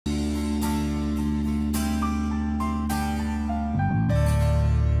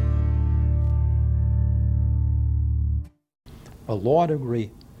A law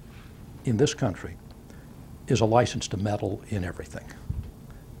degree in this country is a license to meddle in everything.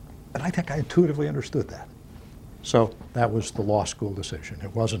 And I think I intuitively understood that. So that was the law school decision.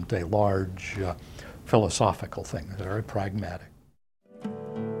 It wasn't a large philosophical thing. It was very pragmatic.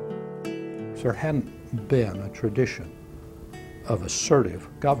 If there hadn't been a tradition of assertive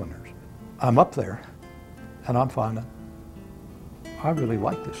governors, I'm up there and I'm finding I really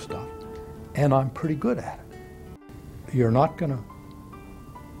like this stuff and I'm pretty good at it. You're not going to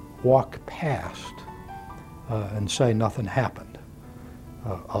walk past and say nothing happened.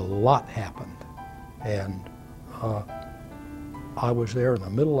 A lot happened, and I was there in the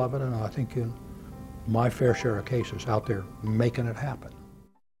middle of it, and I think in my fair share of cases out there making it happen.